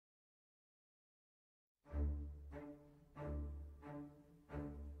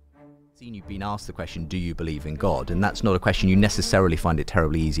You've been asked the question, do you believe in God? And that's not a question you necessarily find it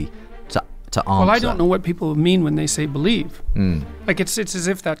terribly easy to answer. Well, I don't know what people mean when they say believe. Like it's as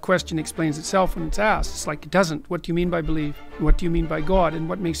if that question explains itself when it's asked. It's like it doesn't. What do you mean by believe? What do you mean by God? And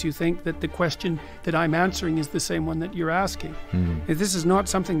what makes you think that the question that I'm answering is the same one that you're asking? This is not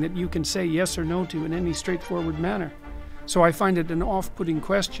something that you can say yes or no to in any straightforward manner. So I find it an off-putting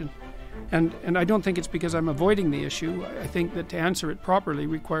question. And I don't think it's because I'm avoiding the issue. I think that to answer it properly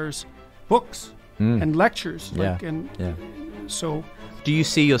requires books and lectures. So, do you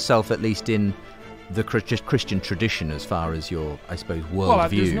see yourself at least in the Christian tradition as far as your, I suppose,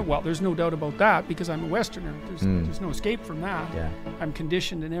 worldview? There's no doubt about that because I'm a Westerner. There's no escape from that. I'm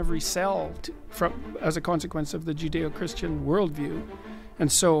conditioned in every cell as a consequence of the Judeo-Christian worldview. And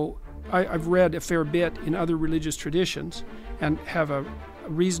so I've read a fair bit in other religious traditions and have a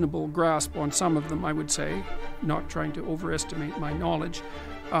reasonable grasp on some of them, I would say, not trying to overestimate my knowledge,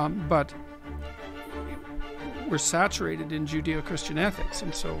 but we're saturated in Judeo-Christian ethics,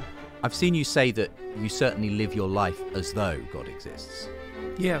 and so... I've seen you say that you certainly live your life as though God exists.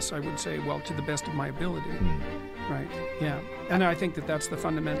 Yes, I would say, well, to the best of my ability. Right, yeah. And I think that that's the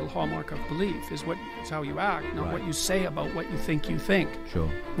fundamental hallmark of belief, is how you act, not what you say about what you think you think. Sure.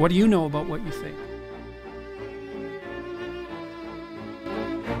 What do you know about what you think?